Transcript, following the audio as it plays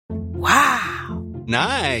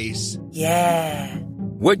Nice. Yeah.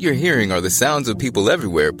 What you're hearing are the sounds of people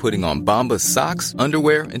everywhere putting on Bombas socks,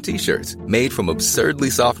 underwear, and T-shirts made from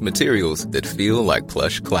absurdly soft materials that feel like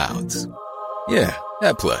plush clouds. Yeah,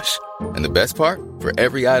 that plush. And the best part? For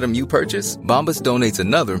every item you purchase, Bombas donates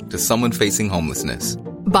another to someone facing homelessness.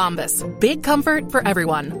 Bombas. Big comfort for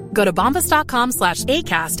everyone. Go to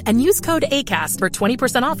bombas.com/ACAST and use code ACAST for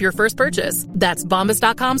 20% off your first purchase. That's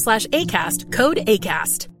bombas.com/ACAST. Code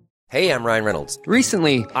ACAST. Hey, I'm Ryan Reynolds.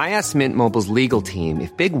 Recently, I asked Mint Mobile's legal team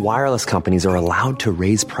if big wireless companies are allowed to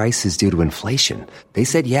raise prices due to inflation. They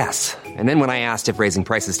said yes. And then when I asked if raising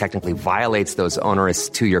prices technically violates those onerous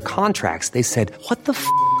 2-year contracts, they said, "What the f***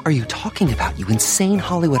 are you talking about, you insane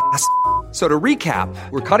Hollywood ass?" So to recap,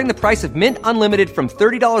 we're cutting the price of Mint Unlimited from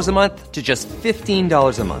 $30 a month to just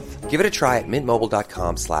 $15 a month. Give it a try at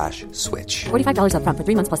mintmobile.com/switch. $45 up front for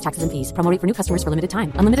 3 months plus taxes and fees. Promo rate for new customers for limited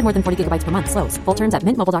time. Unlimited more than 40 gigabytes per month. Slows full terms at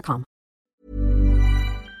mintmobile.com.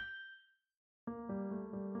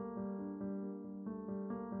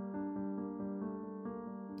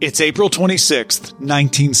 It's April 26th,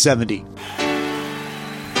 1970.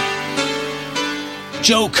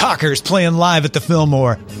 Joe Cocker's playing live at the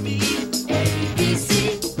Fillmore.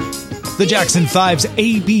 The Jackson 5's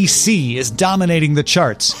ABC is dominating the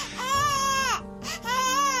charts.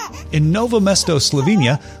 In Novo Mesto,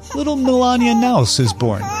 Slovenia, little Melania Naus is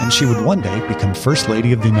born, and she would one day become First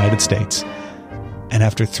Lady of the United States. And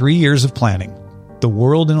after 3 years of planning, the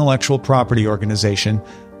World Intellectual Property Organization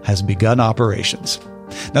has begun operations.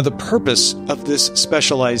 Now, the purpose of this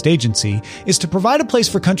specialized agency is to provide a place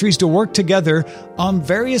for countries to work together on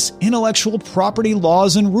various intellectual property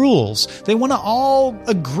laws and rules. They want to all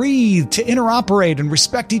agree to interoperate and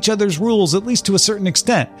respect each other's rules, at least to a certain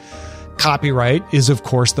extent. Copyright is, of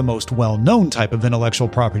course, the most well-known type of intellectual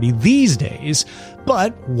property these days,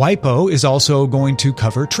 but WIPO is also going to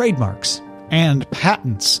cover trademarks and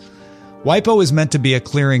patents. WIPO is meant to be a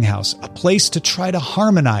clearinghouse, a place to try to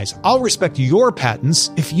harmonize. I'll respect your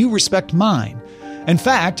patents if you respect mine. In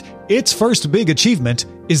fact, its first big achievement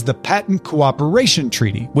is the Patent Cooperation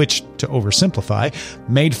Treaty, which, to oversimplify,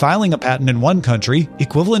 made filing a patent in one country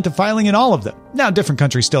equivalent to filing in all of them. Now, different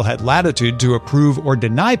countries still had latitude to approve or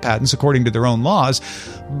deny patents according to their own laws,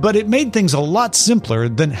 but it made things a lot simpler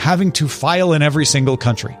than having to file in every single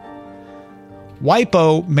country.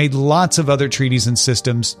 WIPO made lots of other treaties and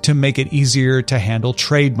systems to make it easier to handle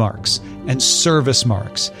trademarks and service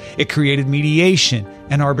marks. It created mediation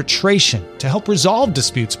and arbitration to help resolve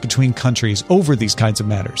disputes between countries over these kinds of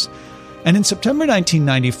matters. And in September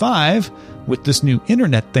 1995, with this new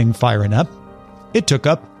internet thing firing up, it took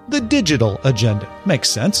up the digital agenda. Makes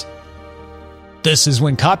sense. This is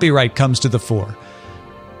when copyright comes to the fore.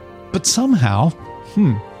 But somehow,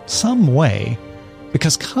 some way,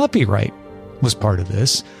 because copyright was part of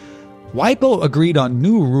this, WIPO agreed on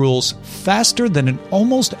new rules faster than it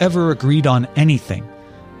almost ever agreed on anything.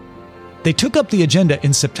 They took up the agenda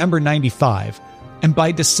in September 95, and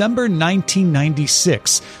by December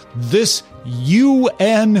 1996, this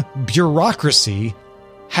UN bureaucracy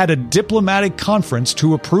had a diplomatic conference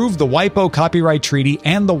to approve the WIPO Copyright Treaty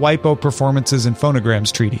and the WIPO Performances and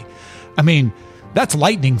Phonograms Treaty. I mean, that's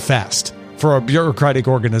lightning fast for a bureaucratic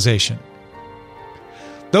organization.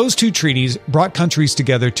 Those two treaties brought countries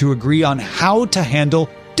together to agree on how to handle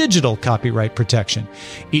digital copyright protection.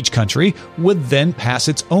 Each country would then pass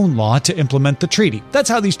its own law to implement the treaty. That's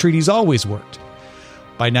how these treaties always worked.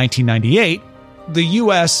 By 1998, the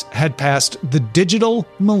U.S. had passed the Digital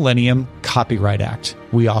Millennium Copyright Act.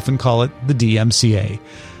 We often call it the DMCA.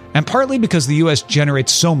 And partly because the U.S.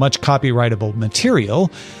 generates so much copyrightable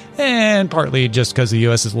material, and partly just because the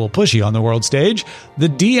U.S. is a little pushy on the world stage, the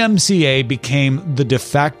DMCA became the de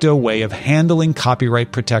facto way of handling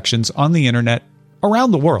copyright protections on the internet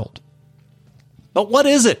around the world. But what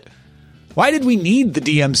is it? Why did we need the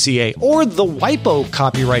DMCA or the WIPO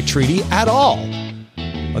Copyright Treaty at all?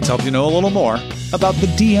 Let's help you know a little more about the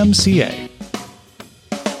DMCA.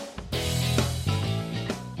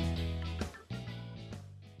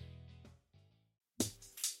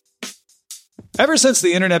 Ever since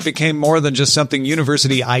the internet became more than just something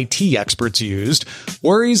university IT experts used,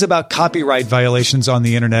 worries about copyright violations on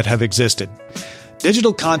the internet have existed.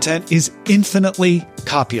 Digital content is infinitely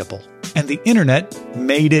copyable, and the internet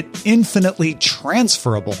made it infinitely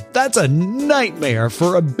transferable. That's a nightmare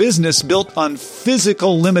for a business built on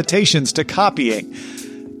physical limitations to copying.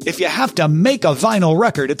 If you have to make a vinyl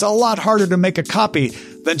record, it's a lot harder to make a copy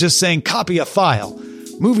than just saying copy a file.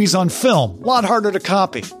 Movies on film, a lot harder to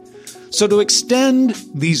copy. So to extend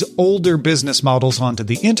these older business models onto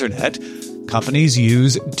the internet, companies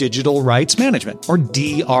use digital rights management, or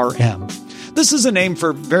DRM. This is a name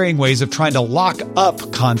for varying ways of trying to lock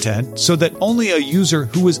up content so that only a user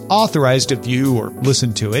who is authorized to view or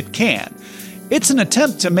listen to it can. It's an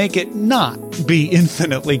attempt to make it not be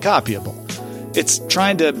infinitely copyable. It's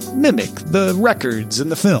trying to mimic the records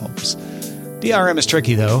and the films. DRM is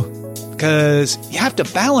tricky, though, because you have to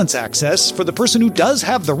balance access for the person who does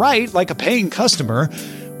have the right, like a paying customer,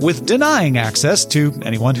 with denying access to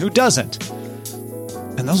anyone who doesn't.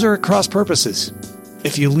 And those are at cross purposes.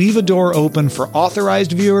 If you leave a door open for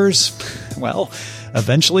authorized viewers, well,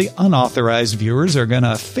 eventually unauthorized viewers are going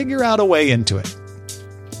to figure out a way into it.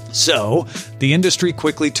 So, the industry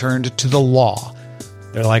quickly turned to the law.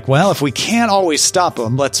 They're like, well, if we can't always stop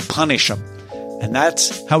them, let's punish them. And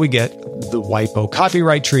that's how we get the WIPO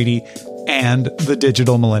Copyright Treaty and the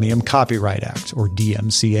Digital Millennium Copyright Act, or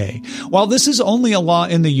DMCA. While this is only a law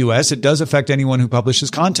in the U.S., it does affect anyone who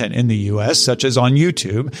publishes content in the U.S., such as on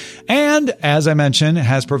YouTube, and, as I mentioned,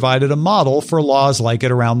 has provided a model for laws like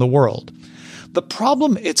it around the world. The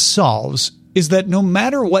problem it solves is that no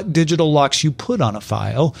matter what digital locks you put on a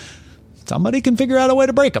file, somebody can figure out a way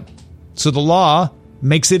to break them. So the law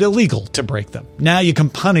makes it illegal to break them. Now you can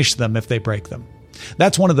punish them if they break them.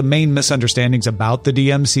 That's one of the main misunderstandings about the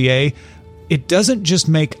DMCA. It doesn't just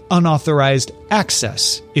make unauthorized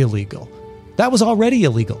access illegal. That was already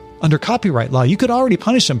illegal. Under copyright law, you could already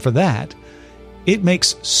punish them for that. It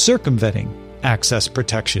makes circumventing access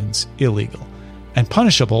protections illegal and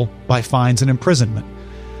punishable by fines and imprisonment.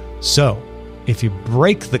 So, if you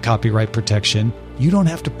break the copyright protection, you don't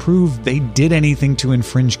have to prove they did anything to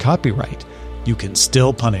infringe copyright. You can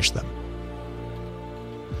still punish them.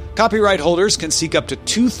 Copyright holders can seek up to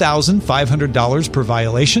 $2,500 per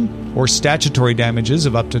violation or statutory damages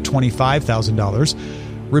of up to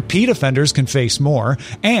 $25,000. Repeat offenders can face more,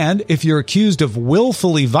 and if you're accused of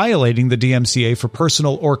willfully violating the DMCA for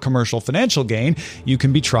personal or commercial financial gain, you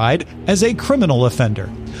can be tried as a criminal offender.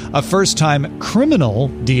 A first-time criminal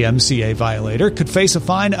DMCA violator could face a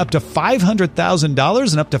fine up to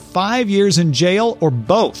 $500,000 and up to 5 years in jail or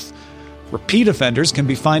both. Repeat offenders can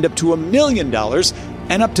be fined up to $1 million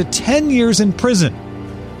and up to 10 years in prison.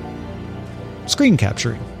 Screen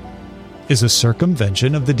capturing is a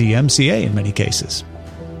circumvention of the DMCA in many cases.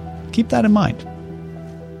 Keep that in mind.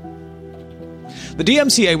 The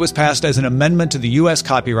DMCA was passed as an amendment to the U.S.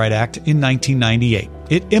 Copyright Act in 1998.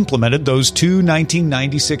 It implemented those two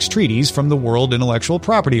 1996 treaties from the World Intellectual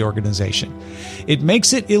Property Organization. It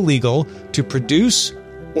makes it illegal to produce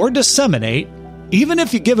or disseminate, even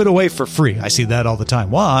if you give it away for free. I see that all the time.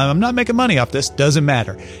 Well, I'm not making money off this. Doesn't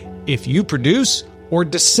matter. If you produce or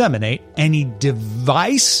disseminate any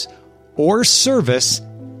device or service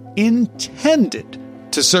intended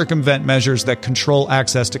to circumvent measures that control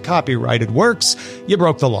access to copyrighted works, you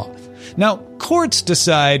broke the law. Now, courts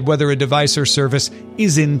decide whether a device or service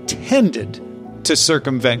is intended to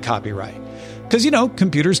circumvent copyright. Because,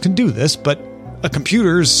 computers can do this, but a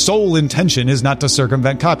computer's sole intention is not to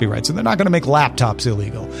circumvent copyright, so they're not going to make laptops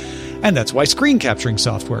illegal. And that's why screen capturing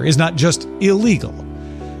software is not just illegal.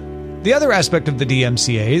 The other aspect of the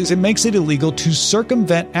DMCA is it makes it illegal to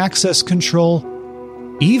circumvent access control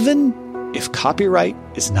even if copyright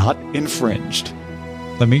is not infringed.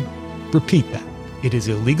 Let me repeat that. It is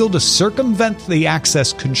illegal to circumvent the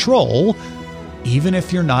access control even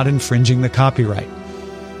if you're not infringing the copyright.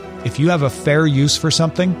 If you have a fair use for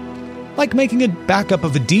something, like making a backup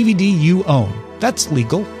of a DVD you own, that's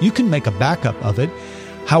legal. You can make a backup of it.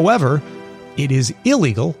 However, it is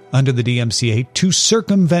illegal under the DMCA to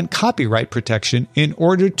circumvent copyright protection in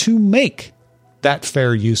order to make that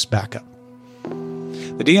fair use backup.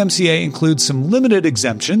 The DMCA includes some limited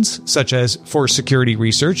exemptions, such as for security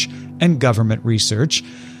research and government research.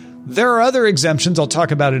 There are other exemptions I'll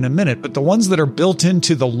talk about in a minute, but the ones that are built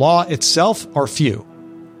into the law itself are few.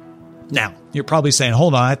 Now, you're probably saying,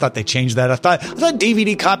 hold on, I thought they changed that. I thought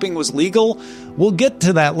DVD copying was legal. We'll get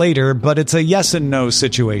to that later, but it's a yes and no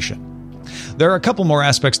situation. There are a couple more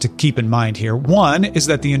aspects to keep in mind here. One is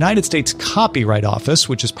that the United States Copyright Office,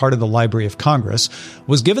 which is part of the Library of Congress,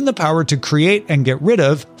 was given the power to create and get rid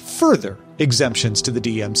of further exemptions to the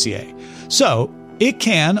DMCA. So, it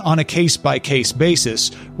can, on a case-by-case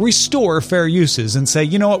basis, restore fair uses and say,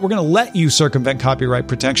 you know what, we're going to let you circumvent copyright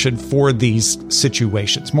protection for these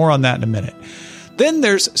situations. More on that in a minute. Then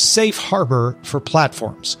there's safe harbor for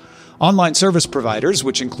platforms. Online service providers,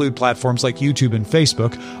 which include platforms like YouTube and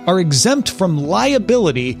Facebook, are exempt from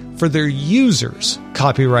liability for their users'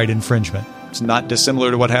 copyright infringement. It's not dissimilar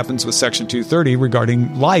to what happens with Section 230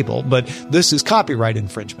 regarding libel, but this is copyright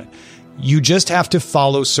infringement. You just have to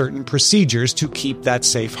follow certain procedures to keep that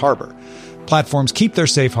safe harbor. Platforms keep their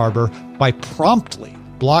safe harbor by promptly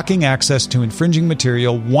blocking access to infringing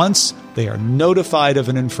material once they are notified of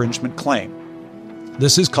an infringement claim.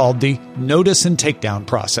 This is called the notice and takedown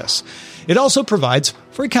process. It also provides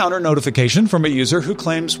for a counter notification from a user who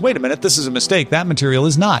claims, wait a minute, this is a mistake, that material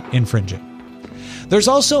is not infringing. There's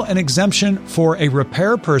also an exemption for a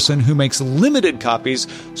repair person who makes limited copies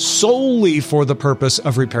solely for the purpose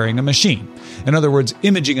of repairing a machine. In other words,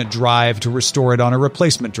 imaging a drive to restore it on a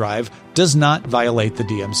replacement drive does not violate the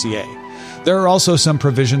DMCA. There are also some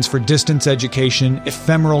provisions for distance education,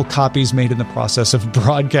 ephemeral copies made in the process of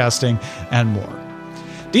broadcasting, and more.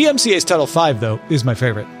 DMCA's Title V, though, is my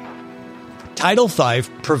favorite. Title V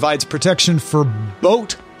provides protection for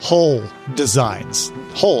boat hull designs.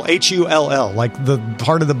 Hull, H-U-L-L, like the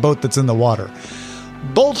part of the boat that's in the water.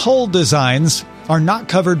 Boat hull designs are not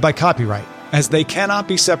covered by copyright, as they cannot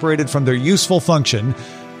be separated from their useful function,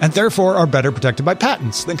 and therefore are better protected by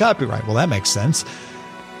patents than copyright. Well, that makes sense.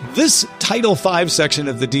 This Title V section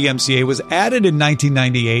of the DMCA was added in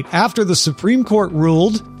 1998 after the Supreme Court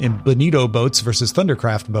ruled, in Bonito Boats versus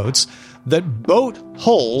Thundercraft Boats, that boat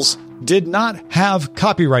hulls did not have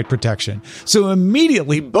copyright protection. So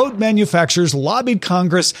immediately, boat manufacturers lobbied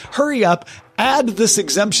Congress, hurry up, add this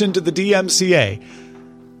exemption to the DMCA.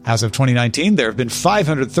 As of 2019, there have been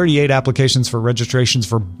 538 applications for registrations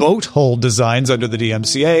for boat hull designs under the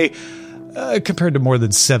DMCA, compared to more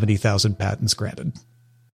than 70,000 patents granted.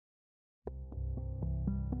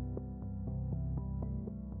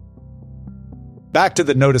 Back to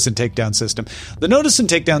the notice and takedown system. The notice and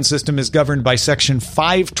takedown system is governed by Section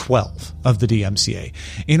 512 of the DMCA.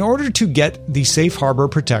 In order to get the safe harbor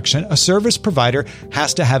protection, a service provider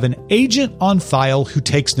has to have an agent on file who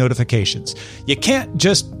takes notifications. You can't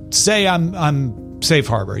just say, I'm safe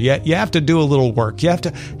harbor. You have to do a little work. You have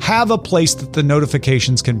to have a place that the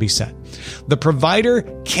notifications can be sent. The provider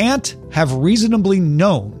can't have reasonably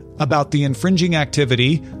known about the infringing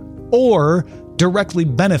activity or directly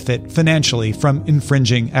benefit financially from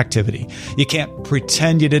infringing activity. You can't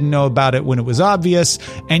pretend you didn't know about it when it was obvious,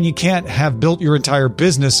 and you can't have built your entire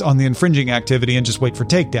business on the infringing activity and just wait for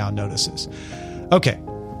takedown notices. Okay,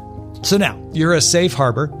 so now you're a safe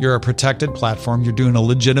harbor, you're a protected platform, you're doing a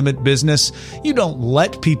legitimate business. You don't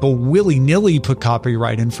let people willy-nilly put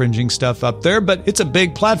copyright infringing stuff up there, but it's a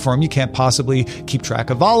big platform. You can't possibly keep track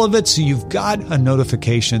of all of it, so you've got a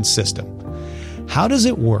notification system. How does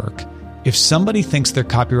it work if somebody thinks their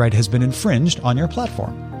copyright has been infringed on your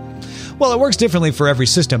platform? Well, it works differently for every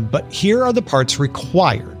system, but here are the parts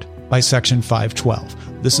required by Section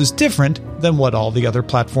 512. This is different than what all the other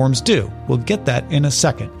platforms do. We'll get that in a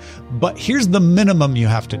second. But here's the minimum you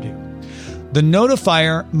have to do. The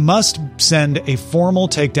notifier must send a formal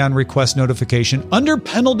takedown request notification under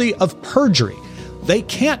penalty of perjury. They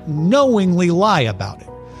can't knowingly lie about it.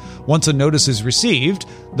 Once a notice is received,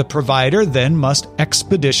 the provider then must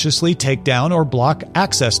expeditiously take down or block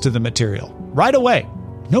access to the material. Right away.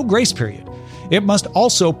 No grace period. It must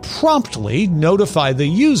also promptly notify the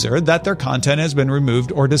user that their content has been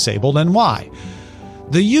removed or disabled and why.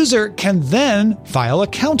 The user can then file a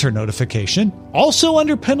counter notification, also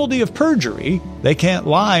under penalty of perjury. They can't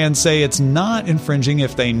lie and say it's not infringing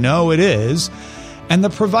if they know it is. And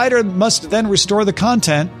the provider must then restore the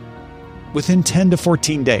content within 10 to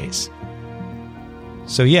 14 days.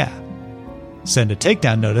 So yeah, send a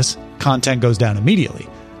takedown notice, content goes down immediately.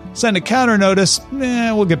 Send a counter notice,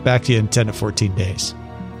 we'll get back to you in 10 to 14 days.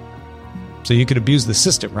 So you could abuse the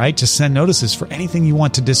system, right? Just send notices for anything you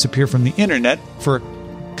want to disappear from the internet. For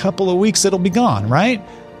a couple of weeks, it'll be gone, right?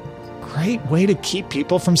 Great way to keep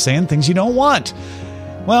people from saying things you don't want.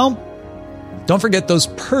 Well, don't forget those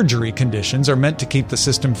perjury conditions are meant to keep the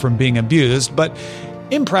system from being abused, but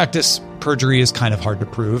in practice, perjury is kind of hard to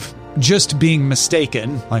prove. Just being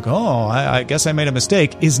mistaken, like, I guess I made a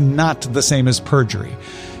mistake, is not the same as perjury.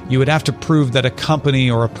 You would have to prove that a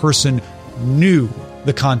company or a person knew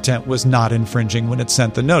the content was not infringing when it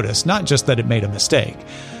sent the notice, not just that it made a mistake.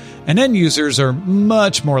 And end users are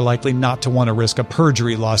much more likely not to want to risk a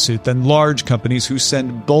perjury lawsuit than large companies who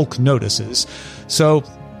send bulk notices. So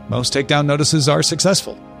most takedown notices are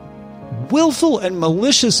successful. Willful and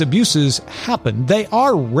malicious abuses happen. They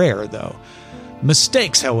are rare, though.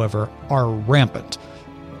 Mistakes, however, are rampant.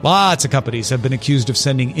 Lots of companies have been accused of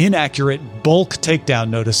sending inaccurate bulk takedown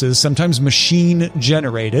notices, sometimes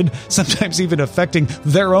machine-generated, sometimes even affecting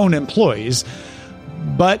their own employees.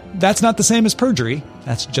 But that's not the same as perjury.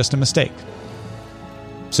 That's just a mistake.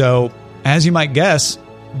 So, as you might guess,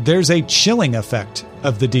 there's a chilling effect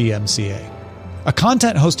of the DMCA. A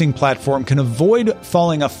content hosting platform can avoid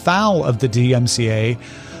falling afoul of the DMCA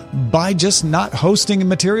by just not hosting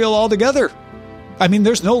material altogether. I mean,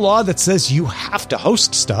 there's no law that says you have to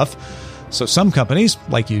host stuff. So some companies,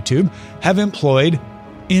 like YouTube, have employed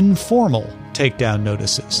informal takedown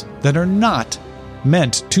notices that are not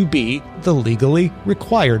meant to be the legally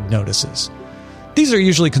required notices. These are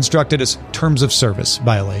usually constructed as terms of service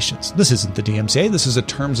violations. This isn't the DMCA, this is a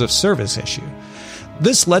terms of service issue.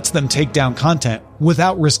 This lets them take down content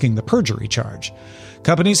without risking the perjury charge.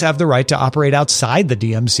 Companies have the right to operate outside the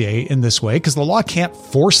DMCA in this way because the law can't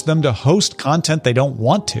force them to host content they don't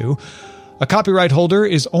want to. A copyright holder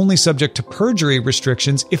is only subject to perjury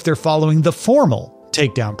restrictions if they're following the formal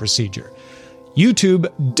takedown procedure.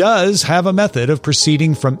 YouTube does have a method of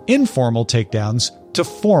proceeding from informal takedowns to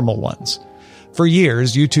formal ones. For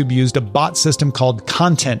years, YouTube used a bot system called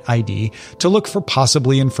Content ID to look for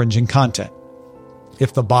possibly infringing content.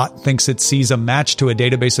 If the bot thinks it sees a match to a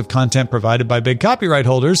database of content provided by big copyright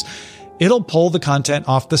holders, it'll pull the content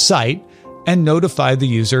off the site and notify the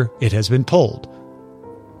user it has been pulled.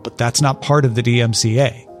 But that's not part of the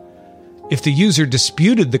DMCA. If the user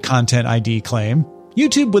disputed the Content ID claim,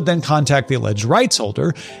 YouTube would then contact the alleged rights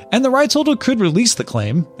holder, and the rights holder could release the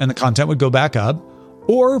claim and the content would go back up,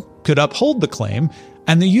 or could uphold the claim,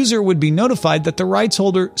 and the user would be notified that the rights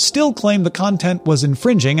holder still claimed the content was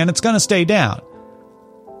infringing and it's going to stay down.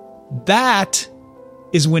 That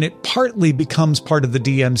is when it partly becomes part of the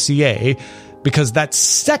DMCA, because that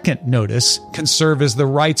second notice can serve as the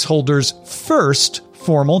rights holder's first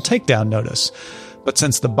formal takedown notice. But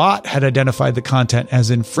since the bot had identified the content as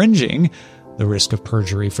infringing, the risk of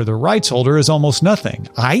perjury for the rights holder is almost nothing.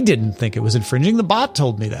 I didn't think it was infringing. The bot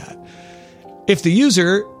told me that. If the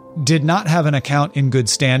user did not have an account in good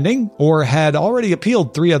standing or had already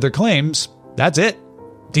appealed 3 other claims, that's it.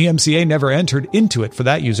 DMCA never entered into it for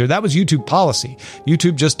that user. That was YouTube policy.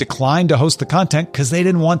 YouTube just declined to host the content because they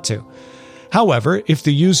didn't want to. However, if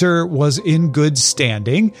the user was in good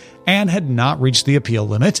standing and had not reached the appeal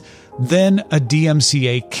limit, then a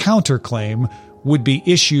DMCA counterclaim would be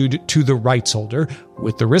issued to the rights holder,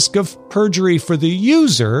 with the risk of perjury for the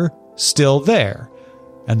user still there.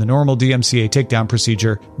 And the normal DMCA takedown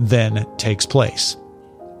procedure then takes place.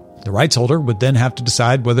 The rights holder would then have to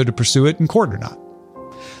decide whether to pursue it in court or not.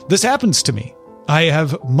 This happens to me. I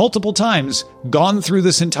have multiple times gone through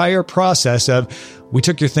this entire process of, we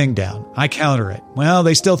took your thing down, I counter it. Well,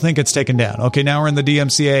 they still think it's taken down. Okay, now we're in the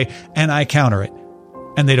DMCA and I counter it.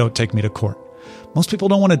 And they don't take me to court. Most people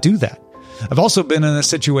don't want to do that. I've also been in a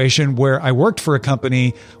situation where I worked for a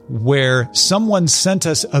company where someone sent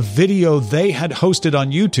us a video they had hosted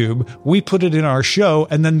on YouTube. We put it in our show,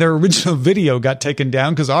 and then their original video got taken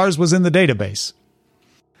down because ours was in the database.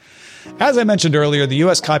 As I mentioned earlier, the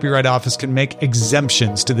U.S. Copyright Office can make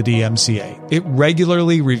exemptions to the DMCA. It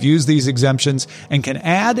regularly reviews these exemptions and can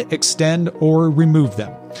add, extend, or remove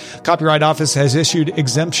them. Copyright Office has issued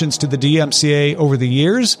exemptions to the DMCA over the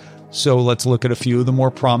years, so let's look at a few of the more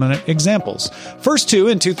prominent examples. First 2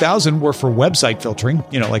 in 2000 were for website filtering,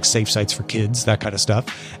 like safe sites for kids, that kind of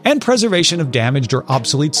stuff, and preservation of damaged or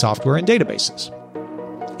obsolete software and databases.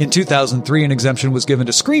 In 2003, an exemption was given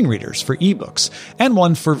to screen readers for ebooks, and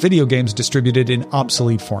one for video games distributed in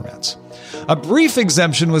obsolete formats. A brief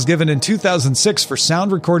exemption was given in 2006 for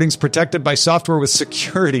sound recordings protected by software with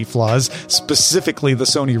security flaws, specifically the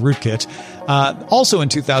Sony rootkit. Also in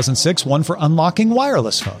 2006, one for unlocking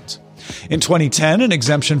wireless phones. In 2010, an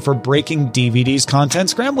exemption for breaking DVD's content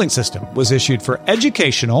scrambling system was issued for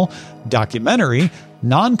educational, documentary,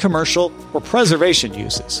 non-commercial, or preservation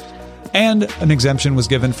uses. And an exemption was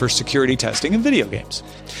given for security testing of video games.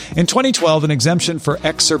 In 2012, an exemption for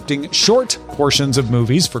excerpting short portions of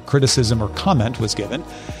movies for criticism or comment was given.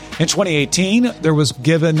 In 2018, there was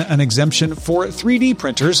given an exemption for 3D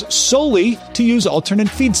printers solely to use alternate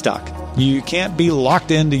feedstock. You can't be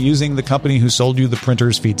locked into using the company who sold you the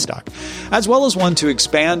printer's feedstock, as well as one to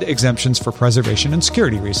expand exemptions for preservation and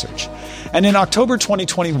security research. And in October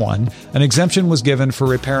 2021, an exemption was given for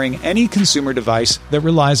repairing any consumer device that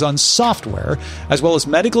relies on software, as well as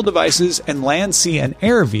medical devices and land, sea, and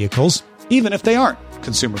air vehicles, even if they aren't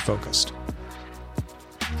consumer-focused.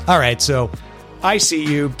 All right, so I see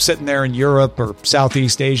you sitting there in Europe or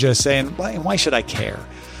Southeast Asia saying, why should I care?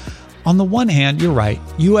 On the one hand, you're right.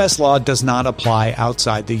 U.S. law does not apply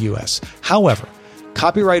outside the U.S. However,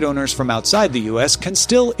 copyright owners from outside the U.S. can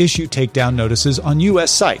still issue takedown notices on U.S.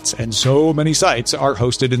 sites, and so many sites are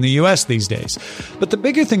hosted in the U.S. these days. But the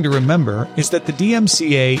bigger thing to remember is that the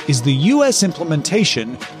DMCA is the U.S.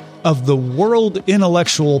 implementation of the World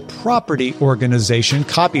Intellectual Property Organization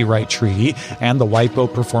Copyright Treaty and the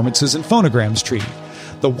WIPO Performances and Phonograms Treaty.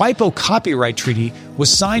 The WIPO Copyright Treaty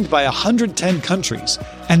was signed by 110 countries,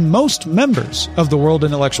 and most members of the World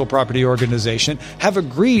Intellectual Property Organization have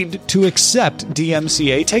agreed to accept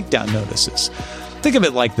DMCA takedown notices. Think of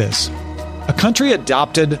it like this. A country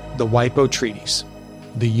adopted the WIPO treaties.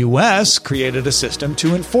 The U.S. created a system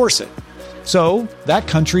to enforce it. So that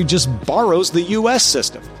country just borrows the U.S.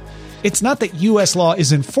 system. It's not that U.S. law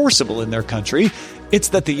is enforceable in their country. It's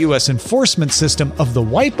that the U.S. enforcement system of the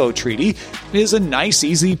WIPO treaty is a nice,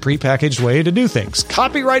 easy, prepackaged way to do things.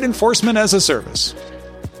 Copyright enforcement as a service.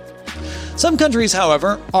 Some countries,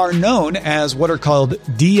 however, are known as what are called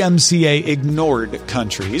DMCA ignored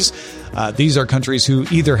countries. These are countries who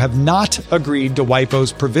either have not agreed to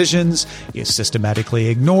WIPO's provisions, systematically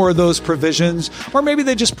ignore those provisions, or maybe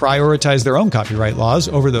they just prioritize their own copyright laws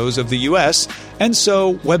over those of the U.S., and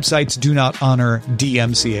so websites do not honor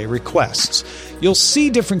DMCA requests. You'll see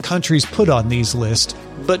different countries put on these lists,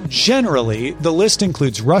 but generally the list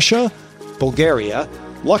includes Russia, Bulgaria,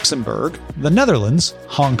 Luxembourg, the Netherlands,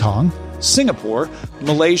 Hong Kong, Singapore,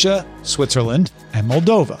 Malaysia, Switzerland, and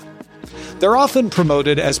Moldova. They're often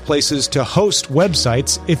promoted as places to host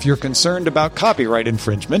websites if you're concerned about copyright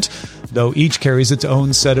infringement, though each carries its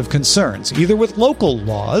own set of concerns, either with local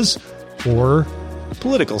laws or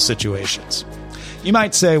political situations. You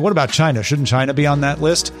might say, what about China? Shouldn't China be on that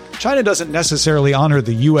list? China doesn't necessarily honor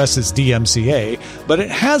the U.S.'s DMCA, but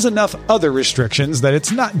it has enough other restrictions that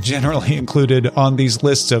it's not generally included on these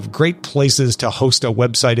lists of great places to host a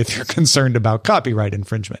website if you're concerned about copyright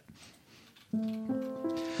infringement.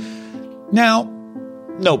 Now,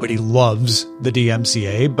 nobody loves the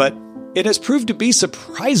DMCA, but it has proved to be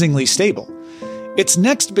surprisingly stable. Its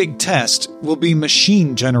next big test will be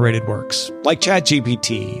machine-generated works, like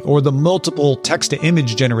ChatGPT, or the multiple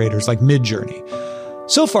text-to-image generators like Midjourney.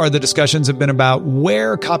 So far, the discussions have been about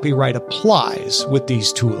where copyright applies with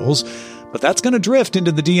these tools, but that's going to drift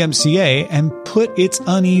into the DMCA and put its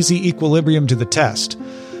uneasy equilibrium to the test.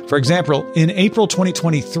 For example, in April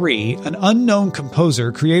 2023, an unknown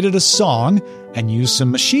composer created a song and used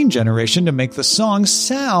some machine generation to make the song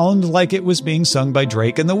sound like it was being sung by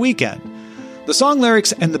Drake and The Weeknd. The song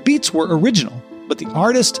lyrics and the beats were original, but the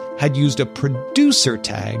artist had used a producer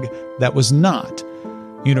tag that was not.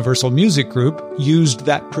 Universal Music Group used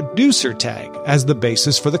that producer tag as the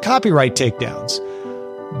basis for the copyright takedowns.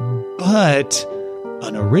 But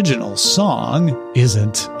an original song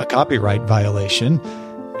isn't a copyright violation,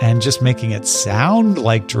 and just making it sound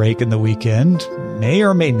like Drake and The Weeknd may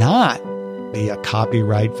or may not be a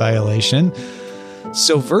copyright violation.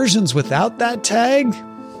 So versions without that tag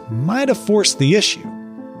might have forced the issue.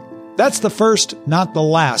 That's the first, not the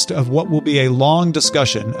last, of what will be a long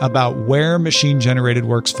discussion about where machine-generated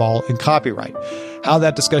works fall in copyright. How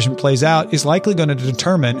that discussion plays out is likely going to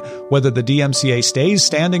determine whether the DMCA stays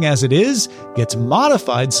standing as it is, gets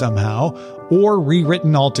modified somehow, or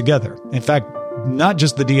rewritten altogether. In fact, not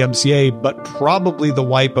just the DMCA, but probably the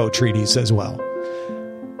WIPO treaties as well.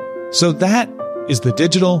 So that is the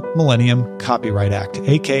Digital Millennium Copyright Act,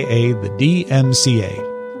 aka the DMCA.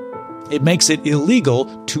 It makes it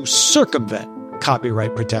illegal to circumvent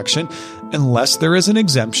copyright protection unless there is an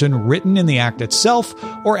exemption written in the act itself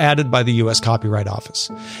or added by the U.S. Copyright Office.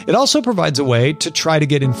 It also provides a way to try to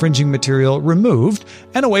get infringing material removed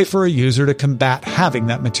and a way for a user to combat having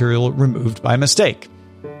that material removed by mistake.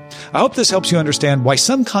 I hope this helps you understand why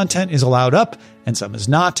some content is allowed up and some is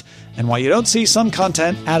not, and why you don't see some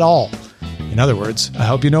content at all. In other words, I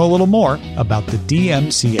hope you know a little more about the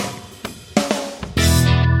DMCA.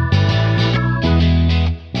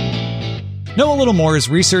 Know a Little More is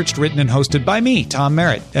researched, written, and hosted by me, Tom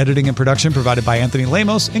Merritt. Editing and production provided by Anthony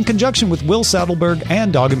Lemos in conjunction with Will Saddleberg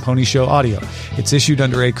and Dog and Pony Show Audio. It's issued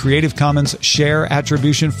under a Creative Commons Share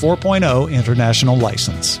Attribution 4.0 international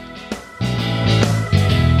license.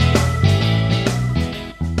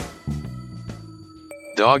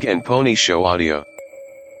 Dog and Pony Show Audio.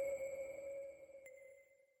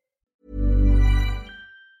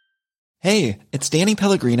 Hey, it's Danny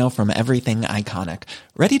Pellegrino from Everything Iconic.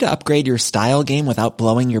 Ready to upgrade your style game without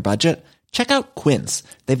blowing your budget? Check out Quince.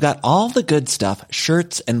 They've got all the good stuff,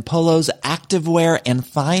 shirts and polos, activewear, and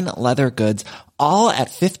fine leather goods, all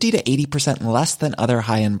at 50 to 80% less than other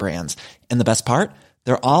high-end brands. And the best part?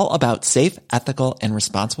 They're all about safe, ethical, and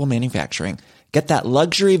responsible manufacturing. Get that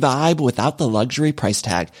luxury vibe without the luxury price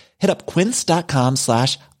tag. Hit up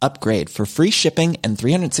quince.com/upgrade for free shipping and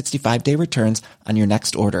 365-day returns on your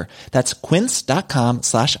next order. That's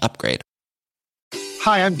quince.com/upgrade.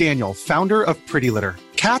 Hi, I'm Daniel, founder of Pretty Litter.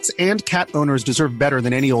 Cats and cat owners deserve better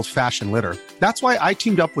than any old-fashioned litter. That's why I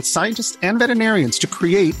teamed up with scientists and veterinarians to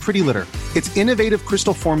create Pretty Litter. Its innovative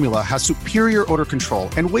crystal formula has superior odor control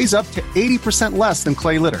and weighs up to 80% less than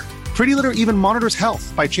clay litter. Pretty Litter even monitors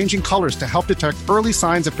health by changing colors to help detect early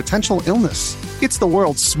signs of potential illness. It's the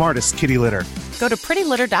world's smartest kitty litter. Go to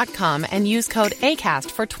prettylitter.com and use code ACAST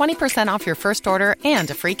for 20% off your first order and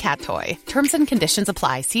a free cat toy. Terms and conditions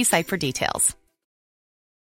apply. See site for details.